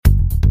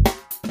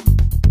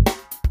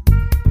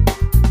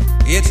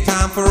It's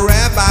time for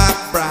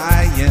Rabbi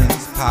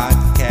Brian's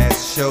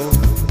podcast show.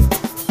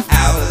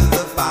 Out of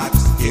the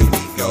box, here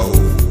we go.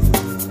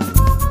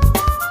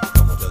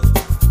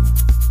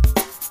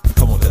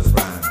 Come on, tell us,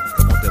 Brian.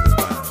 Come on, tell us,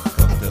 Brian. Come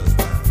on, tell us,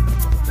 Brian.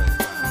 Come on, tell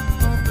us, Brian.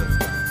 Come on, tell us,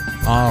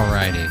 Brian.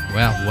 Alrighty,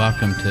 well,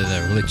 welcome to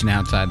the Religion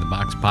Outside the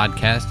Box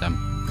podcast.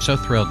 I'm so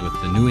thrilled with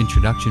the new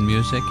introduction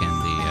music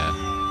and the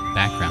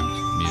background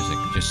music.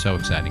 Just so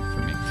exciting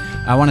for me.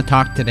 I want to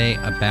talk today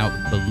about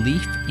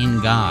belief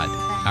in God.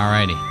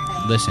 Alrighty,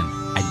 listen,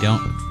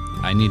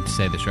 I need to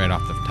say this right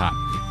off the top.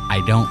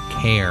 I don't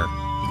care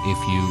if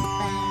you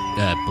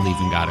believe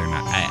in God or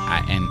not.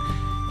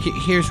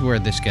 Here's where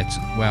this gets,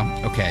 well,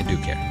 okay, I do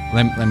care.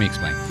 Let me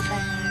explain.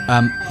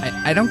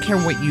 I don't care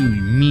what you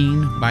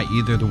mean by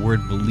either the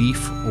word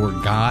belief or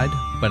God,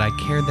 but I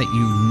care that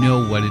you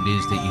know what it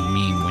is that you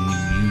mean when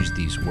you use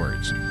these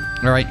words.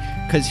 All right?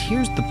 Because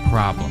here's the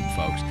problem,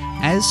 folks.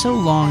 As so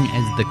long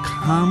as the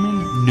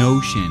common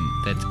notion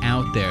that's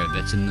out there,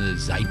 that's in the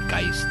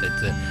zeitgeist,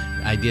 that's the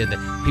idea that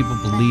people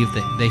believe,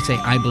 that they say,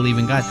 I believe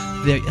in God,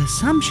 the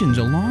assumptions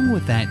along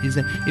with that is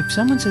that if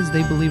someone says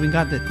they believe in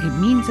God, that it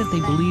means that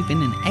they believe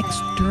in an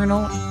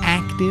external,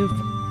 active,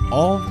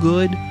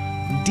 all-good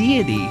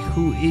deity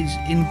who is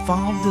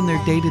involved in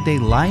their day-to-day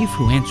life,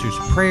 who answers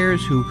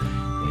prayers, who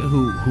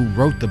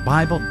wrote the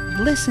Bible.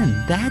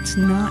 Listen, that's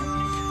not...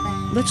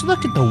 Let's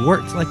look at the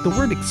words, like the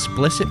word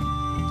explicit.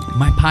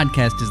 My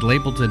podcast is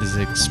labeled it as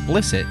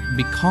explicit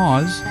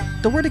because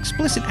the word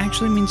explicit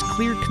actually means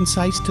clear,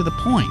 concise, to the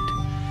point.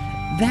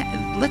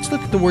 Let's look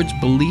at the words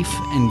belief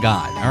and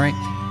God, all right?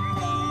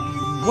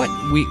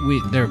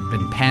 There have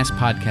been past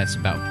podcasts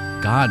about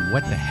God.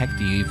 What the heck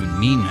do you even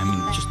mean? I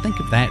mean, just think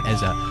of that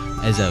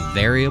as a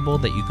variable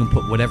that you can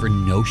put whatever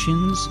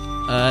notions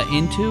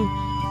into.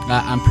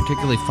 I'm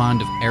particularly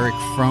fond of Eric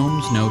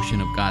Fromm's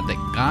notion of God, that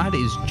God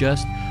is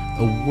just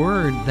a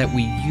word that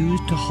we use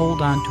to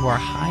hold on to our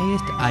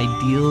highest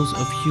ideals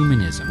of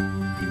humanism,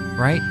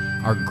 right?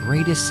 Our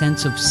greatest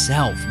sense of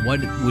self,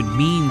 what it would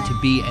mean to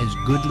be as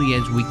goodly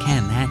as we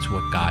can. That's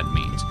what God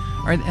means.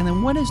 All right, and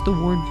then what does the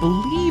word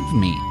believe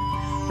mean?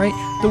 Right?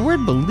 The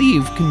word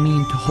believe can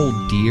mean to hold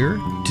dear,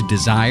 to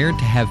desire,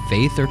 to have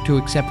faith, or to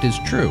accept as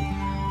true.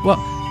 Well,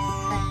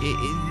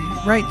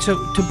 right, so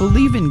to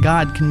believe in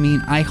God can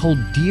mean I hold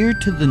dear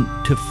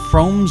to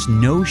Fromm's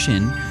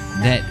notion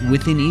that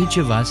within each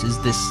of us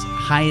is this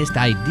highest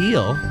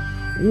ideal,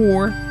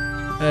 or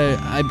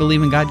I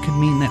believe in God could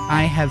mean that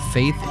I have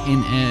faith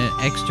in an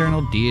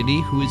external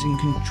deity who is in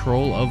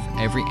control of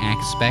every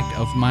aspect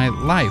of my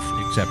life,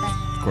 except,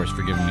 of course,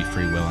 for giving me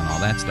free will and all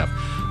that stuff.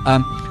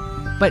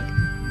 But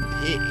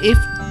if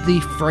the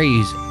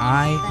phrase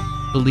I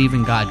believe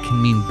in God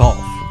can mean both,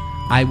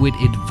 I would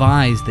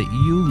advise that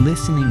you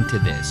listening to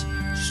this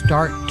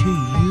start to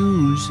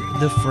use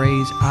the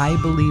phrase I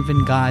believe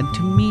in God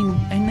to mean,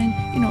 and then,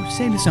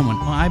 say to someone,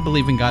 well, I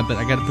believe in God, but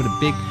I got to put a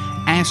big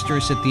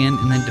asterisk at the end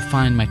and then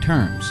define my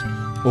terms.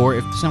 Or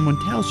if someone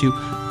tells you,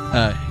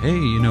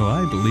 hey,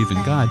 I believe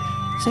in God,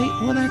 say,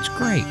 well, that's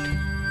great.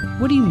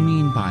 What do you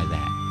mean by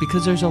that?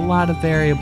 Because there's a lot of variables